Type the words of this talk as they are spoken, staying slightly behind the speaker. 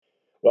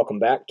Welcome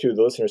back to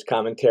the Listener's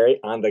Commentary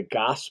on the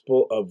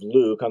Gospel of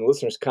Luke. On the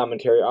Listener's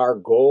Commentary, our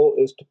goal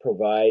is to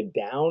provide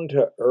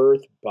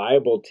down-to-earth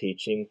Bible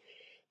teaching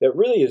that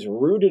really is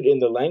rooted in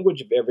the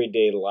language of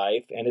everyday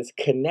life and is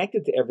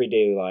connected to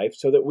everyday life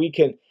so that we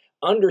can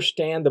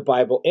understand the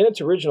Bible in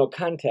its original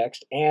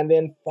context and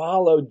then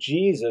follow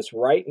Jesus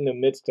right in the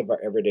midst of our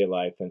everyday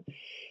life. And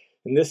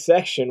in this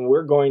section,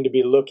 we're going to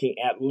be looking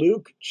at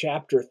Luke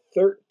chapter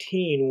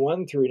 13,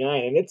 1 through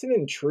 9. And it's an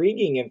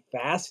intriguing and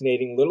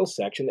fascinating little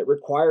section that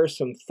requires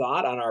some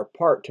thought on our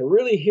part to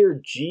really hear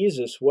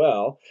Jesus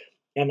well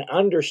and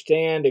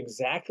understand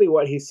exactly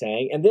what he's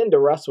saying, and then to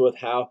wrestle with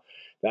how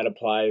that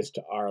applies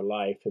to our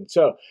life. And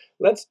so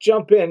let's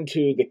jump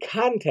into the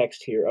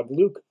context here of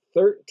Luke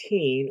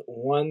 13,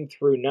 1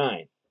 through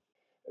 9.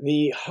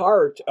 The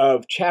heart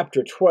of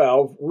chapter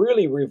 12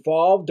 really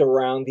revolved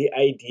around the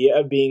idea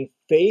of being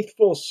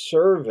faithful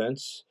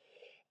servants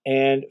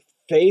and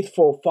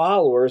faithful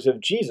followers of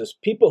Jesus,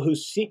 people who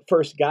seek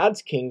first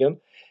God's kingdom,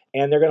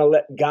 and they're going to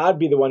let God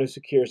be the one who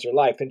secures their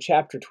life. And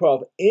chapter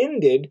 12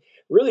 ended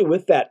really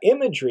with that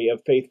imagery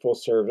of faithful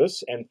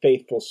service and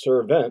faithful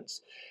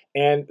servants,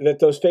 and that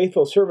those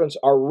faithful servants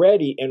are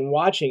ready and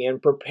watching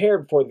and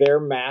prepared for their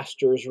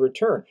master's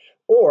return,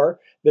 or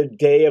the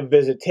day of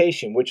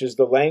visitation, which is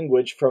the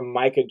language from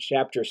Micah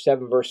chapter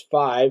 7, verse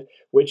 5,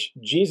 which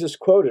Jesus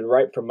quoted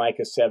right from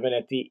Micah 7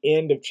 at the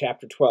end of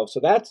chapter 12. So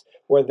that's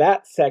where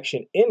that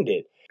section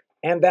ended.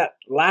 And that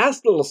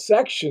last little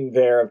section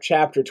there of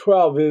chapter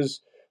 12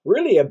 is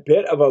really a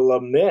bit of a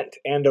lament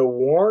and a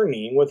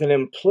warning with an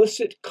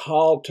implicit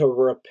call to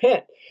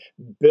repent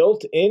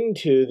built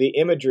into the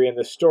imagery and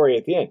the story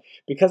at the end,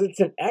 because it's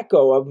an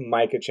echo of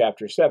Micah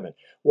chapter 7.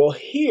 Well,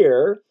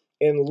 here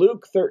in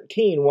Luke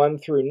 13, 1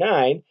 through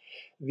 9,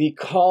 the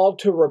call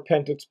to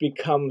repentance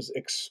becomes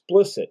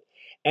explicit,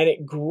 and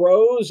it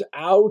grows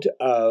out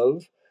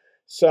of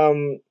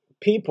some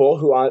people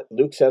who,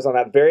 Luke says, on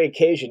that very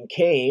occasion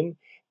came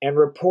and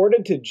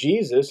reported to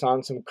Jesus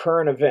on some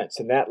current events,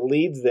 and that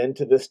leads then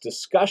to this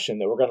discussion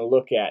that we're going to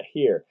look at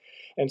here.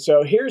 And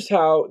so here's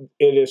how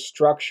it is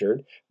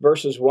structured.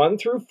 Verses 1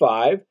 through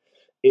 5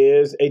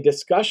 is a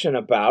discussion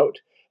about,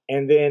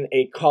 and then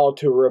a call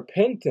to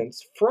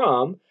repentance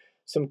from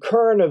some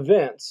current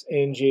events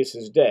in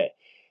Jesus' day.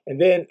 And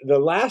then the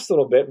last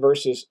little bit,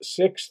 verses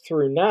 6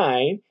 through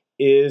 9,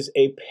 is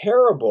a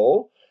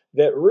parable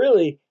that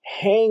really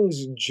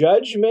hangs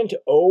judgment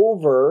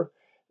over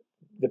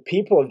the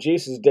people of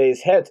Jesus'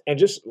 day's heads and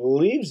just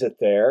leaves it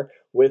there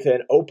with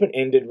an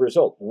open-ended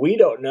result. We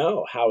don't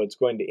know how it's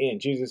going to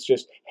end. Jesus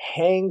just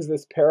hangs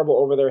this parable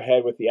over their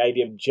head with the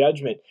idea of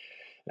judgment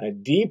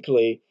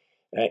deeply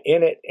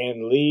in it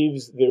and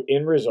leaves the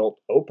end result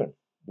open.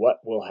 What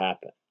will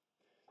happen?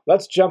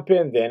 Let's jump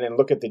in then and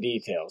look at the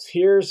details.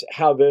 Here's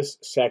how this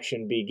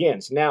section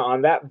begins. Now,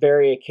 on that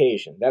very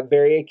occasion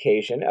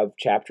of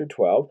chapter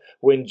 12,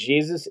 when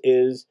Jesus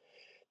is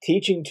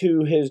teaching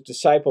to his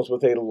disciples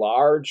with a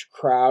large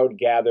crowd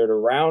gathered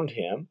around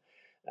him,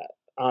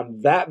 on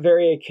that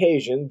very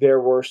occasion,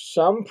 there were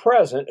some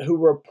present who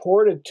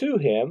reported to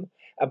him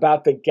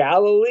about the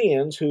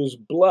Galileans whose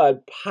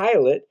blood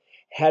Pilate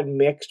had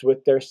mixed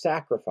with their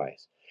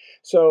sacrifice.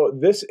 So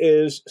this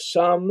is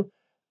some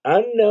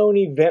unknown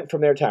event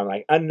from their time,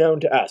 like unknown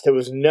to us. It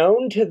was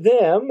known to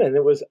them, and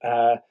it was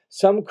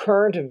some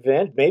current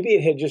event. Maybe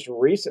it had just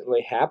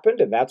recently happened,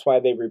 and that's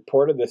why they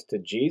reported this to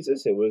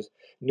Jesus. It was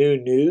new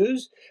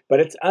news, but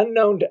it's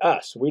unknown to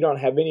us. We don't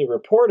have any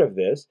report of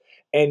this,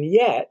 and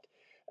yet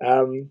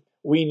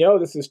we know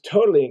this is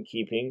totally in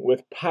keeping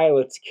with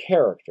Pilate's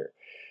character.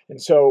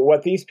 And so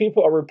what these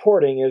people are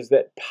reporting is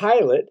that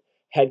Pilate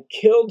had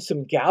killed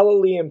some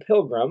Galilean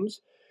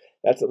pilgrims.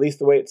 That's at least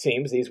the way it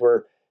seems. These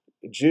were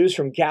Jews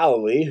from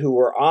Galilee who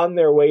were on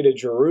their way to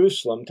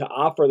Jerusalem to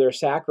offer their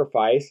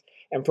sacrifice,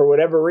 and for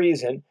whatever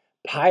reason,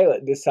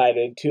 Pilate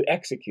decided to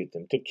execute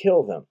them, to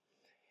kill them.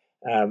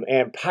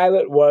 And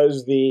Pilate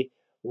was the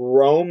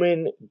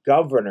Roman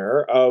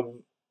governor of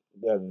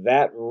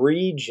that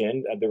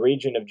region, the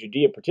region of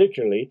Judea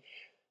particularly.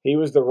 He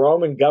was the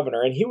Roman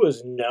governor, and he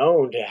was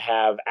known to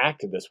have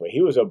acted this way.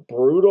 He was a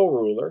brutal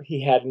ruler.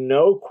 He had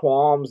no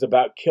qualms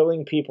about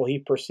killing people he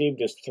perceived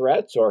as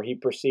threats or he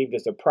perceived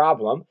as a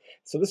problem.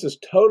 So this is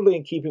totally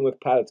in keeping with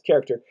Pilate's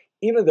character,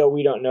 even though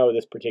we don't know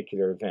this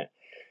particular event.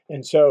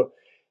 And so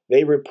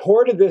they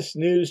reported this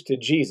news to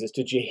Jesus.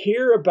 Did you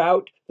hear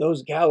about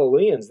those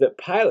Galileans that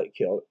Pilate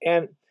killed?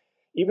 And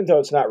even though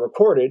it's not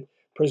recorded,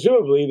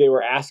 presumably they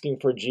were asking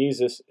for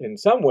Jesus in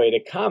some way to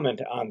comment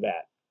on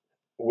that,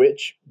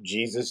 which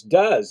Jesus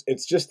does.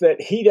 It's just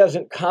that he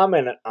doesn't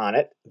comment on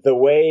it the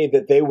way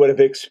that they would have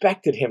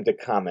expected him to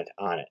comment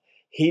on it.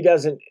 He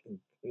doesn't,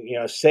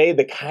 say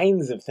the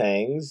kinds of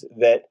things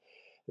that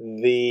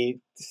the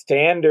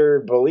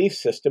standard belief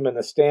system and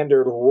the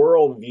standard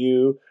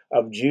worldview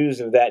of Jews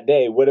of that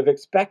day would have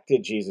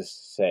expected Jesus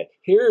to say.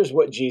 Here's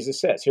what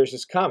Jesus says. Here's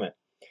his comment.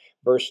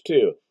 Verse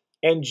 2,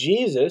 "And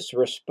Jesus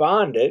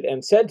responded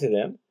and said to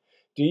them,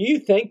 'Do you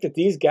think that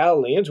these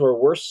Galileans were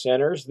worse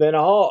sinners than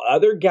all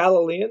other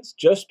Galileans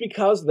just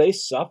because they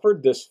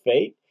suffered this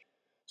fate?'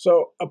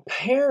 So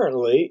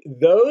apparently,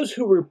 those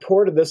who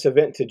reported this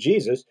event to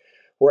Jesus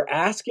were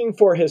asking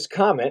for his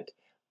comment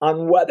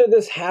on whether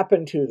this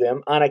happened to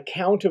them on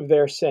account of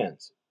their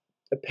sins.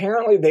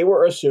 Apparently, they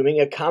were assuming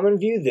a common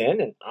view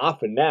then, and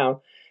often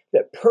now,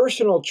 that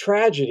personal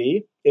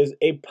tragedy is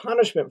a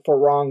punishment for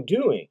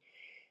wrongdoing.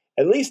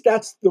 At least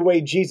that's the way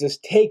Jesus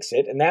takes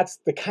it, and that's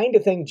the kind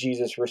of thing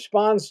Jesus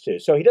responds to.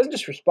 So he doesn't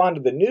just respond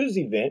to the news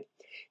event,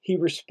 he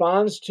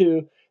responds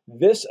to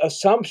this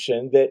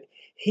assumption that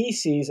he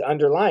sees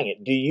underlying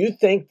it. Do you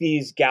think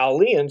these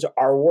Galileans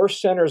are worse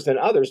sinners than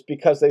others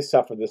because they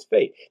suffered this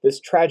fate?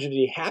 This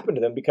tragedy happened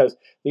to them because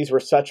these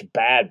were such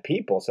bad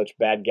people, such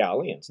bad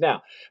Galileans.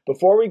 Now,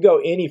 before we go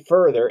any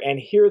further and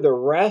hear the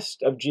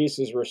rest of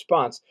Jesus'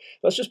 response,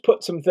 let's just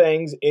put some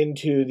things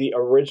into the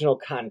original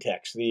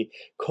context, the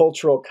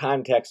cultural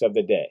context of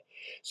the day.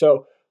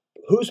 So,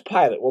 who's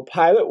Pilate? Well,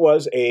 Pilate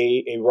was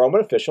a Roman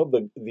official,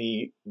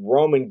 the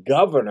Roman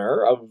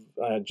governor of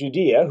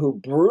Judea, who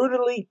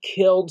brutally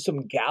killed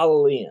some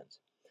Galileans.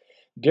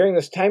 During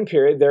this time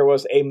period, there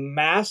was a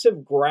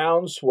massive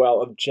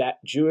groundswell of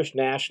Jewish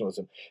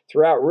nationalism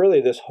throughout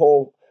really this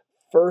whole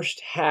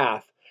first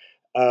half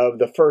of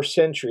the first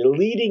century,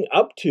 leading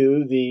up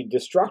to the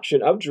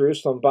destruction of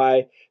Jerusalem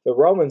by the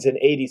Romans in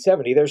AD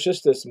 70. There's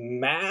just this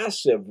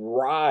massive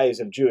rise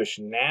of Jewish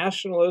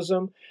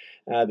nationalism,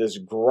 this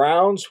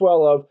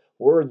groundswell of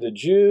we're the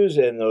Jews,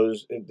 and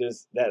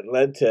that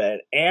led to an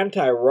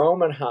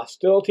anti-Roman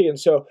hostility. And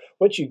so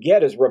what you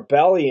get is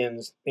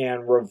rebellions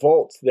and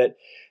revolts that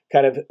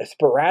kind of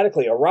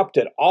sporadically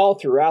erupted all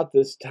throughout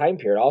this time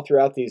period, all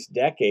throughout these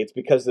decades,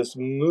 because this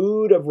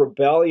mood of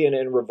rebellion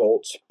and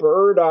revolt,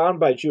 spurred on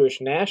by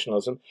Jewish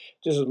nationalism,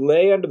 just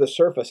lay under the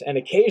surface, and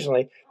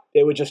occasionally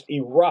it would just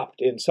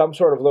erupt in some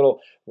sort of little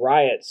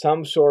riot,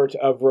 some sort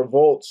of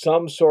revolt,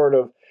 some sort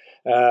of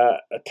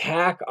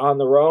attack on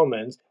the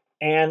Romans.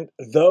 And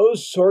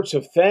those sorts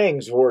of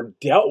things were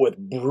dealt with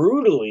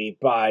brutally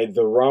by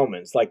the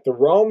Romans. Like, the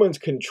Romans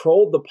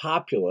controlled the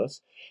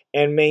populace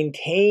and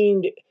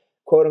maintained,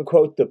 quote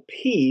unquote, the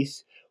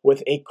peace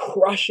with a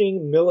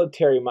crushing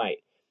military might.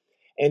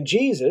 And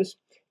Jesus,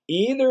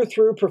 either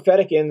through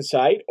prophetic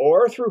insight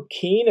or through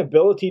keen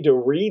ability to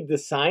read the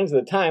signs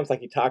of the times, like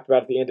he talked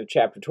about at the end of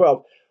chapter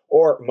 12,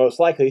 or most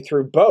likely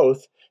through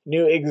both,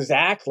 knew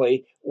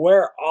exactly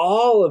where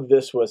all of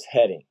this was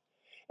heading.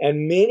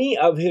 And many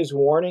of his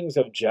warnings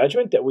of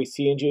judgment that we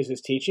see in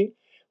Jesus' teaching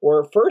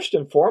were first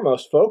and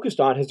foremost focused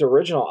on his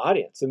original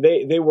audience. And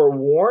they were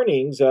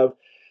warnings of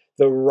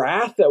the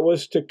wrath that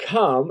was to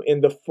come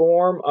in the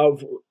form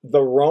of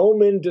the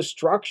Roman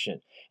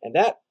destruction. And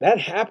that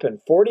happened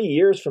 40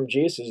 years from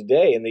Jesus'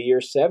 day in the year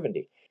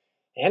 70.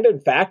 And in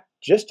fact,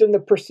 just in the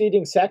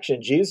preceding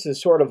section, Jesus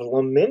is sort of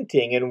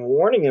lamenting and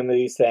warning him of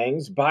these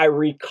things by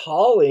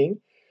recalling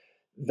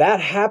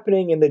that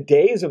happening in the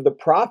days of the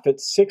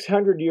prophets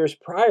 600 years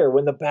prior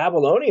when the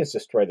Babylonians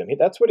destroyed them.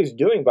 That's what he's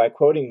doing by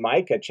quoting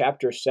Micah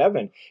chapter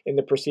 7 in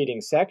the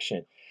preceding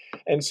section.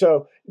 And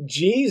so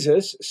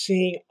Jesus,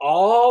 seeing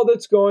all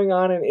that's going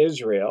on in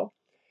Israel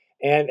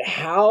and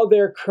how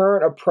their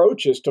current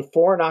approaches to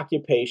foreign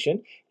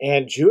occupation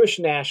and Jewish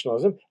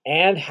nationalism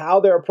and how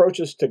their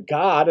approaches to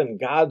God and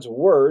God's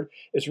word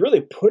is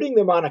really putting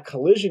them on a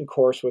collision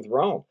course with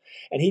Rome.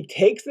 And he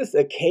takes this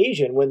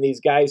occasion when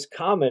these guys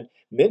come and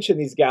mention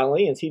these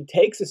Galileans, he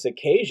takes this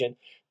occasion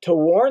to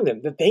warn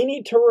them that they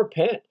need to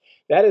repent.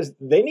 That is,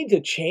 they need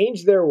to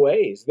change their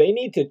ways. They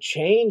need to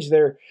change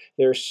their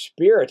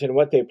spirit and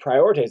what they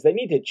prioritize. They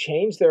need to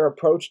change their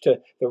approach to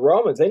the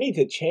Romans. They need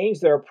to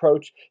change their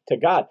approach to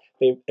God.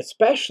 They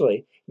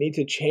especially need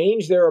to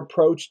change their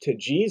approach to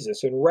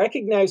Jesus and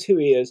recognize who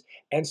he is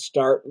and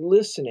start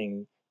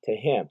listening to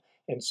him.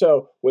 And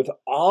so, with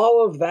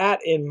all of that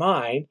in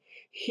mind,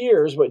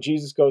 here's what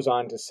Jesus goes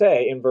on to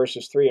say in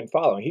verses 3 and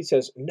following. He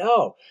says,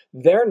 no,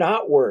 they're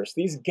not worse.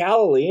 These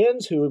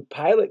Galileans who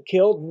Pilate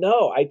killed,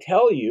 no, I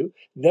tell you,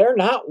 they're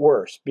not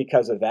worse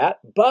because of that.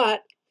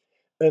 But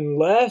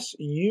unless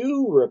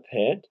you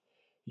repent,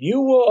 you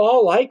will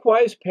all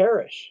likewise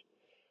perish.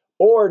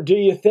 Or do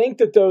you think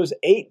that those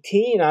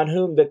 18 on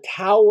whom the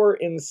tower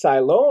in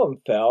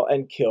Siloam fell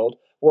and killed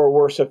were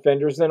worse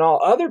offenders than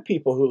all other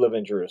people who live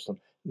in Jerusalem?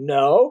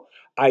 No,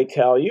 I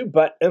tell you,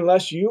 but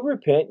unless you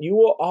repent, you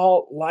will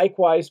all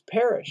likewise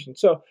perish. And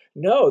so,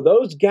 no,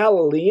 those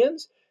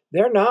Galileans,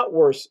 they're not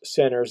worse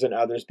sinners than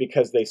others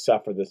because they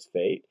suffer this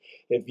fate.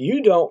 If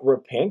you don't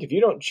repent, if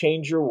you don't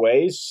change your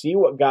ways, see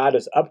what God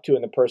is up to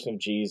in the person of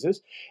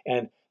Jesus,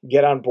 and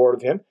get on board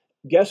with him,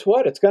 guess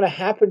what? It's going to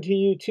happen to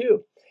you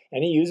too.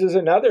 And he uses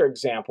another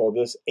example,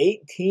 this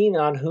 18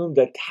 on whom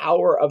the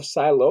Tower of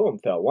Siloam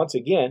fell. Once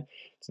again,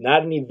 it's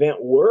not an event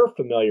we're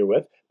familiar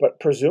with, but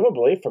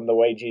presumably, from the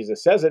way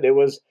Jesus says it, it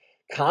was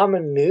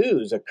common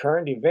news, a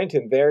current event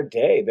in their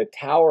day. The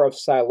Tower of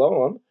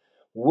Siloam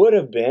would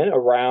have been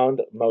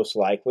around, most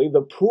likely,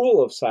 the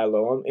Pool of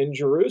Siloam in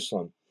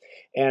Jerusalem.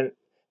 And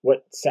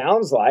what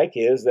sounds like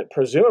is that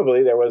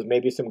presumably there was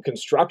maybe some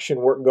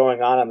construction work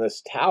going on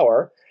this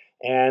tower,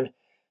 and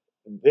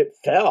it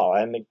fell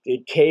and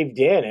it caved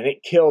in and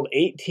it killed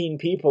 18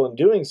 people in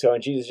doing so.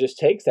 And Jesus just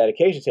takes that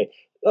occasion to say,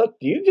 look,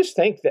 do you just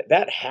think that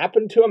that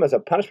happened to them as a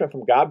punishment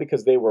from God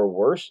because they were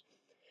worse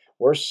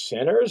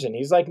sinners? And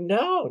he's like,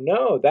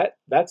 no,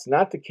 that's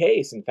not the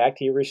case. In fact,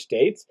 he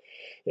restates,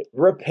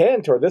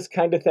 repent or this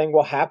kind of thing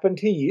will happen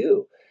to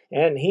you.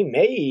 And he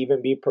may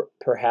even be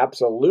perhaps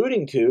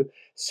alluding to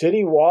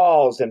city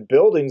walls and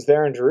buildings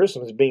there in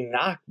Jerusalem as being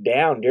knocked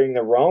down during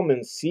the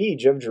Roman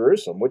siege of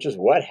Jerusalem, which is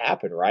what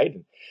happened, right?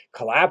 And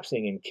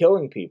collapsing and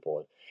killing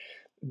people.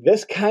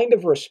 This kind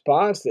of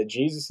response that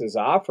Jesus is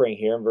offering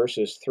here in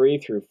verses 3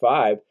 through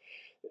 5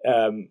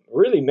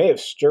 really may have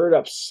stirred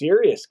up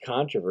serious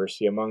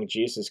controversy among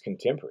Jesus'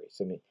 contemporaries.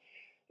 I mean,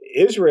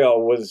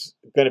 Israel was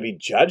going to be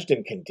judged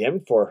and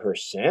condemned for her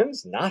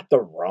sins, not the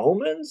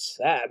Romans.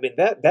 I mean,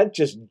 that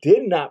just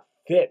did not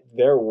fit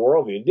their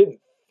worldview. It didn't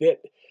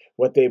fit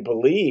what they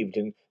believed.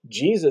 And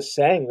Jesus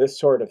saying this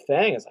sort of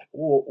thing is like,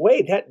 well,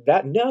 wait,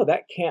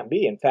 that can't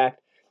be. In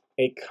fact,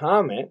 a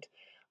comment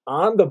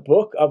on the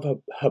book of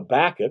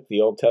Habakkuk, the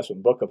Old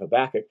Testament book of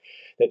Habakkuk,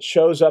 that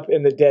shows up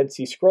in the Dead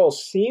Sea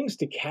Scrolls seems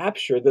to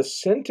capture the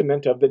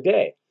sentiment of the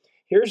day.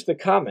 Here's the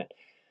comment.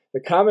 The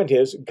comment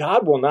is,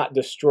 God will not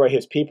destroy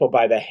his people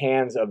by the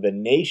hands of the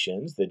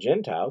nations, the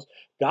Gentiles.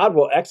 God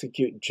will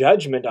execute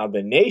judgment on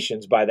the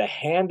nations by the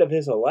hand of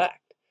his elect.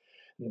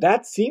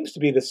 That seems to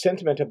be the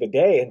sentiment of the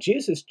day, and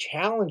Jesus is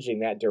challenging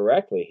that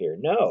directly here.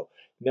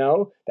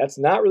 No, that's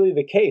not really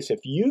the case.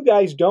 If you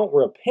guys don't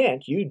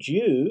repent, you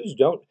Jews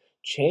don't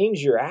change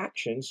your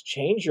actions,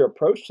 change your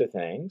approach to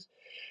things,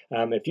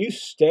 if you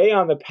stay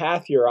on the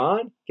path you're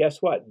on,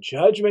 guess what?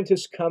 Judgment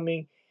is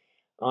coming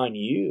on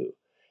you.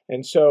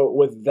 And so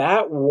with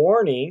that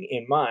warning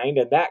in mind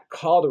and that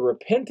call to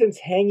repentance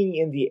hanging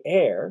in the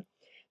air,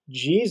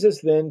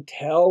 Jesus then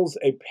tells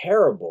a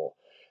parable,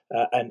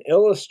 an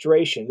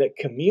illustration that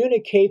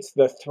communicates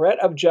the threat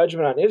of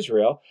judgment on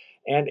Israel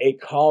and a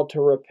call to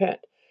repent.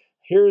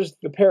 Here's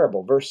the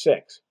parable, verse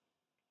 6.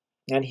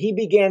 And he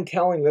began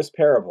telling this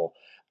parable.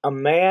 A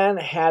man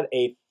had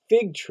a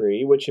fig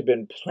tree which had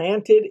been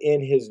planted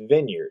in his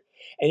vineyard,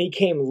 and he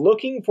came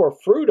looking for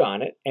fruit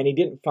on it, and he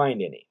didn't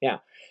find any.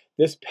 Now,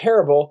 this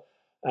parable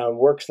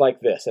works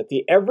like this. At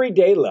the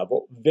everyday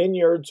level,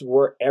 vineyards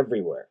were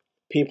everywhere.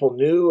 People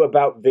knew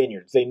about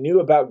vineyards. They knew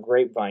about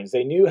grapevines.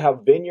 They knew how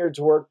vineyards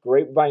worked,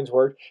 grapevines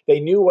worked. They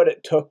knew what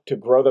it took to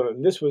grow them.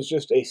 And this was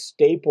just a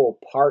staple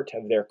part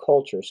of their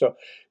culture. So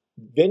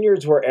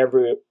vineyards were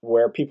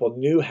everywhere. People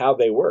knew how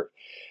they worked.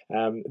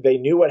 They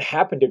knew what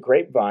happened to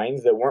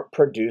grapevines that weren't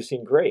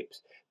producing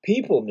grapes.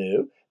 People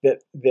knew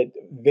that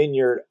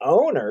vineyard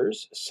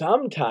owners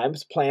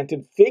sometimes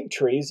planted fig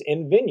trees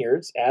in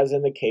vineyards, as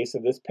in the case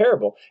of this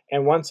parable.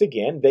 And once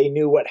again, they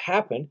knew what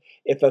happened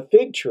if a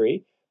fig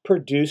tree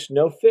produced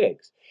no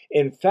figs.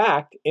 In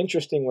fact,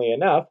 interestingly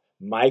enough,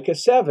 Micah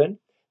 7,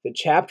 the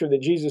chapter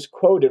that Jesus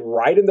quoted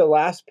right in the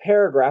last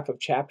paragraph of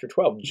chapter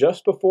 12,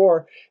 just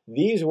before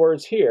these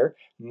words here,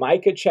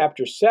 Micah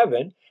chapter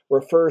 7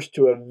 refers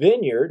to a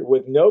vineyard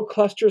with no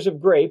clusters of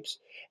grapes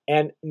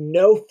and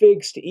no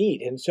figs to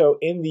eat. And so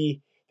in the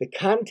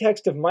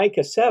context of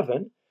Micah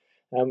 7,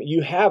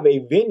 you have a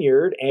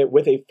vineyard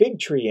with a fig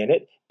tree in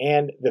it,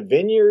 and the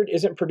vineyard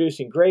isn't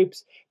producing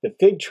grapes. The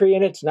fig tree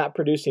in it's not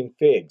producing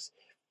figs.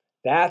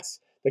 That's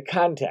the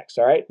context,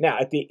 all right? Now,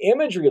 at the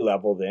imagery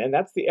level then,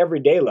 that's the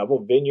everyday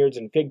level, vineyards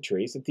and fig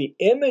trees. At the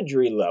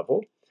imagery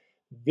level,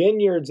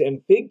 vineyards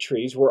and fig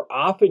trees were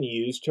often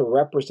used to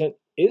represent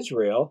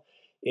Israel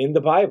in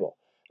the Bible.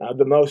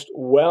 The most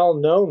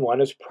well-known one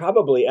is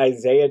probably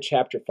Isaiah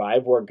chapter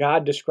 5, where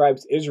God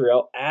describes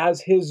Israel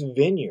as his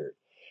vineyard.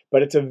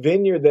 But it's a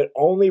vineyard that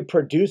only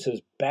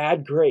produces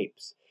bad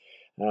grapes.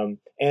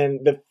 And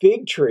the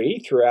fig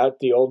tree throughout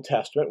the Old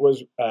Testament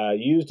was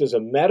used as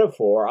a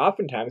metaphor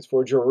oftentimes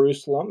for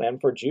Jerusalem and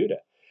for Judah.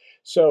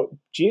 So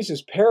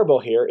Jesus' parable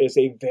here is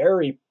a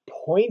very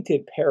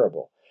pointed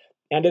parable,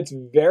 and it's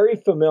very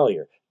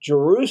familiar.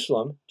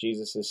 Jerusalem,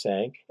 Jesus is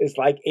saying, is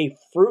like a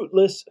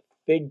fruitless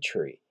fig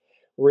tree.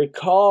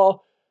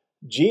 Recall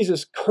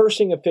Jesus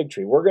cursing a fig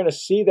tree. We're going to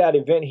see that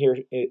event here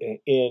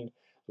in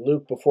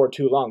Luke before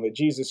too long, that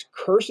Jesus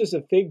curses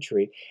a fig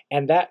tree,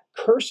 and that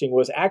cursing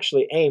was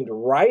actually aimed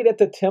right at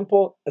the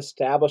temple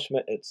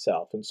establishment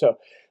itself. And so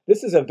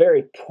this is a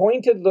very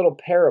pointed little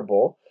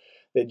parable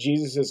that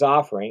Jesus is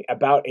offering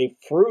about a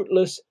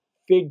fruitless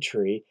fig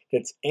tree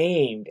that's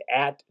aimed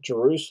at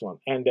Jerusalem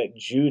and at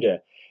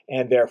Judah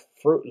and their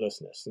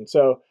fruitlessness. And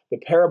so the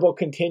parable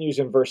continues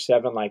in verse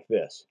 7 like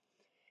this.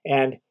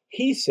 And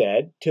he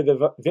said to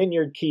the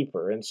vineyard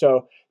keeper, and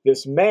so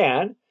this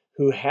man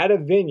who had a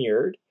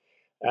vineyard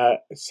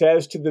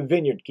says to the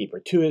vineyard keeper,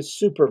 to his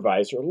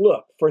supervisor,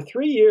 look, for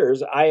 3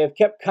 years I have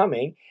kept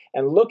coming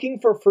and looking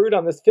for fruit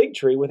on this fig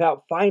tree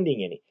without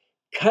finding any.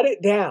 Cut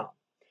it down.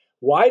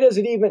 Why does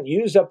it even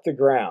use up the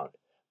ground?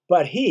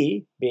 But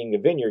he, being the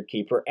vineyard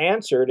keeper,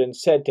 answered and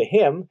said to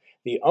him,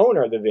 the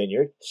owner of the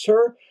vineyard,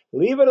 Sir,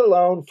 leave it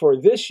alone for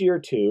this year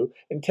too,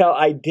 until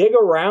I dig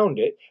around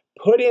it,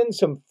 put in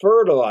some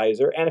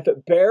fertilizer, and if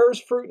it bears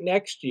fruit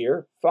next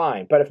year,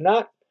 fine. But if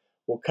not,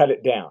 will cut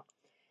it down.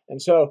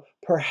 And so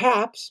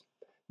perhaps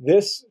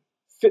this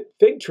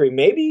fig tree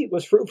maybe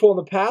was fruitful in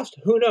the past,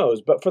 who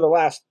knows? But for the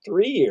last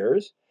 3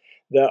 years,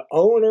 the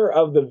owner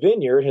of the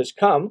vineyard has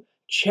come,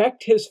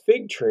 checked his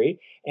fig tree,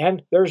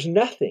 and there's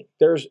nothing.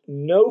 There's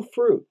no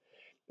fruit.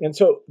 And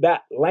so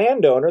that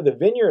landowner, the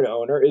vineyard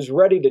owner, is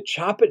ready to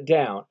chop it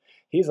down.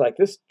 He's like,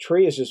 this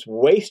tree is just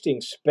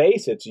wasting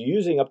space. It's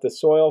using up the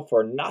soil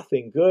for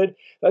nothing good.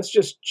 Let's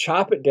just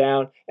chop it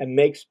down and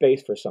make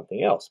space for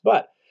something else.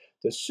 But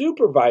the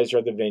supervisor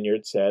of the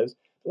vineyard says,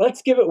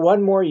 let's give it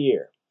one more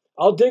year.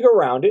 I'll dig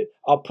around it.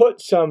 I'll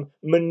put some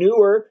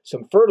manure,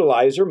 some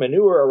fertilizer,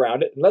 manure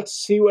around it, and let's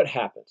see what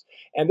happens.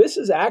 And this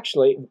is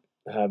actually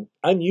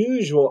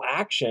unusual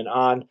action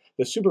on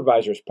the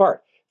supervisor's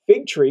part.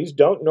 Fig trees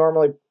don't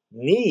normally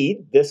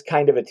need this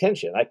kind of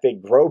attention. Like, they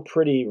grow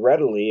pretty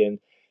readily in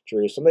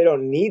Jerusalem. They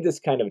don't need this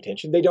kind of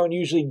attention. They don't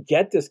usually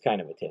get this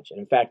kind of attention.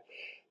 In fact,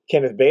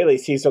 Kenneth Bailey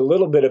sees a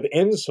little bit of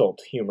insult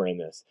humor in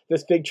this.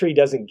 This fig tree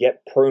doesn't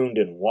get pruned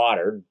and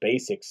watered,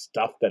 basic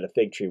stuff that a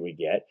fig tree would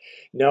get.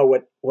 No,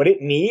 what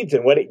it needs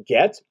and what it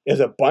gets is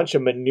a bunch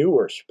of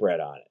manure spread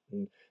on it.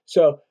 And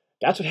so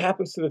that's what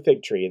happens to the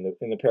fig tree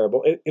in the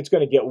parable. It's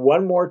going to get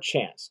one more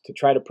chance to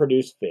try to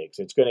produce figs.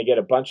 It's going to get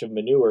a bunch of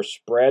manure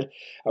spread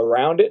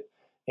around it,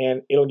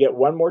 and it'll get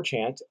one more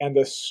chance. And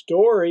the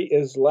story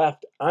is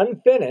left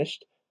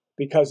unfinished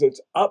because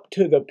it's up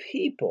to the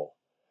people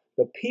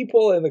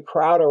in the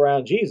crowd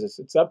around Jesus.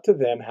 It's up to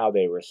them how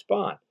they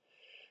respond.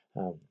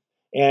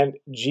 And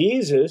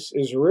Jesus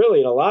is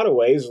really, in a lot of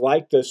ways,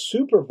 like the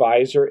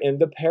supervisor in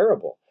the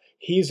parable.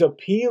 He's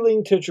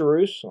appealing to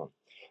Jerusalem.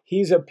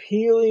 He's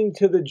appealing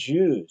to the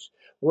Jews.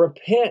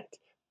 Repent,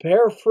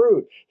 bear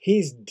fruit.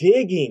 He's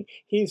digging.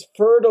 He's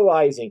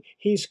fertilizing.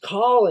 He's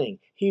calling.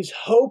 He's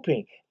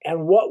hoping.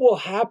 And what will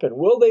happen?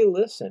 Will they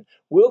listen?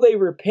 Will they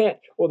repent?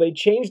 Will they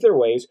change their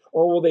ways?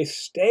 Or will they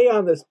stay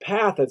on this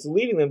path that's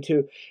leading them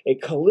to a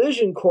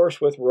collision course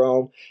with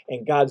Rome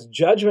and God's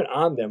judgment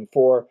on them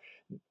for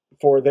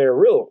their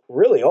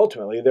really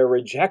ultimately their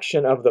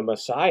rejection of the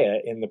Messiah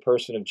in the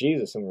person of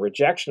Jesus, and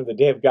rejection of the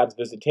day of God's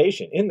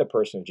visitation in the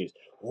person of Jesus?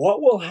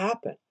 What will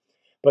happen?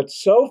 But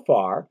so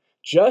far,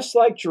 just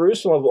like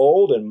Jerusalem of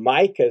old in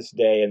Micah's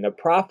day and the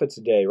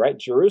prophet's day, right?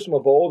 Jerusalem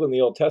of old in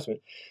the Old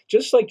Testament,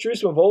 just like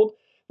Jerusalem of old,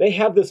 they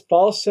have this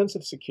false sense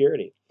of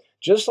security.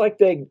 Just like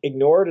they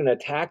ignored and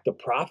attacked the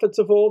prophets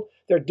of old,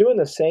 they're doing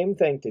the same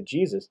thing to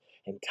Jesus,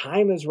 and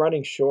time is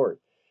running short.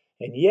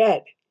 And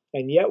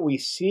yet we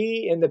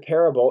see in the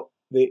parable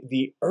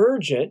the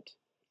urgent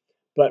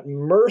but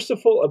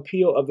merciful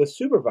appeal of the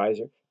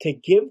supervisor to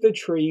give the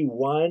tree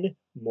one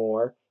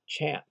more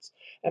chance.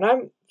 And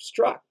I'm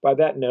struck by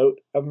that note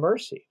of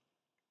mercy.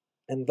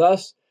 And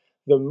thus,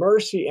 the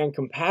mercy and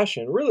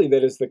compassion, really,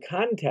 that is the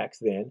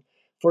context then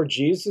for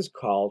Jesus'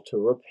 call to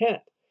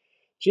repent.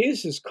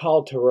 Jesus'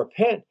 call to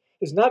repent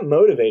is not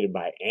motivated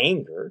by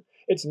anger.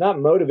 It's not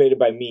motivated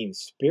by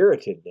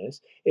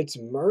mean-spiritedness. It's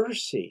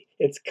mercy.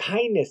 It's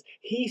kindness.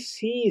 He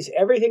sees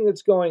everything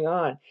that's going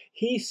on.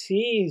 He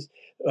sees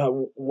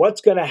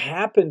what's going to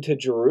happen to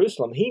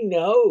Jerusalem. He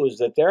knows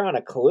that they're on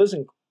a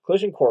collision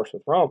course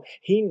with Rome.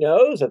 He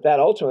knows that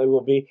ultimately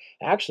will be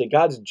actually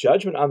God's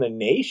judgment on the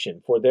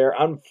nation for their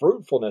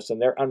unfruitfulness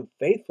and their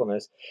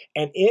unfaithfulness.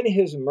 And in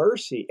his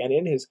mercy and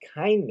in his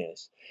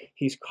kindness,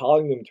 he's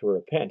calling them to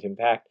repent. In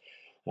fact,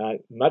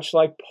 much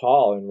like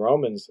Paul in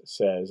Romans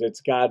says,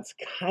 it's God's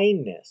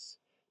kindness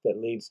that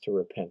leads to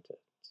repentance.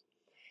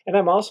 And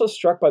I'm also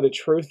struck by the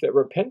truth that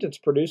repentance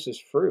produces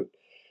fruit.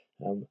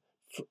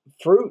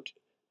 Fruit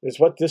is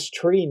what this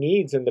tree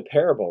needs in the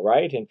parable,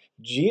 right? And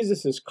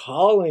Jesus is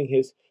calling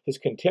his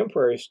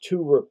contemporaries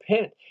to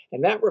repent,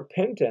 and that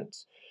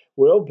repentance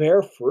will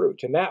bear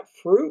fruit, and that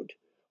fruit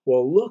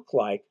will look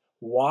like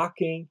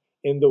walking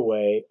in the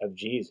way of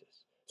Jesus.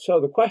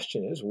 So the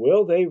question is,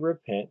 will they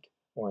repent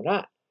or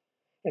not?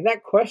 And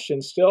that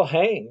question still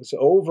hangs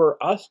over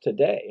us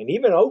today, and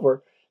even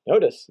over,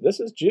 notice, this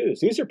is Jews.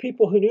 These are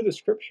people who knew the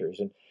scriptures,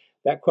 and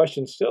that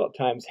question still at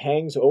times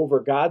hangs over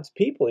God's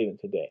people even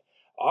today.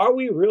 Are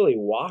we really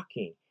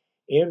walking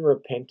in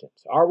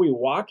repentance? Are we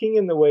walking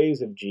in the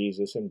ways of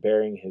Jesus and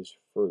bearing his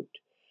fruit?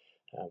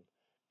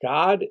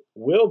 God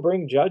will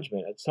bring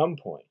judgment at some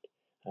point.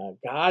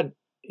 God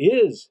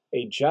is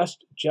a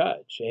just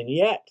judge, and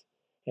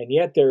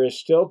yet there is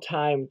still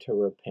time to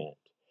repent,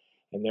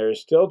 and there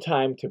is still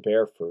time to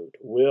bear fruit.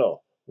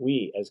 Will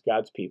we, as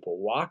God's people,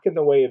 walk in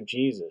the way of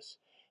Jesus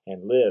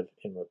and live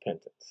in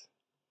repentance?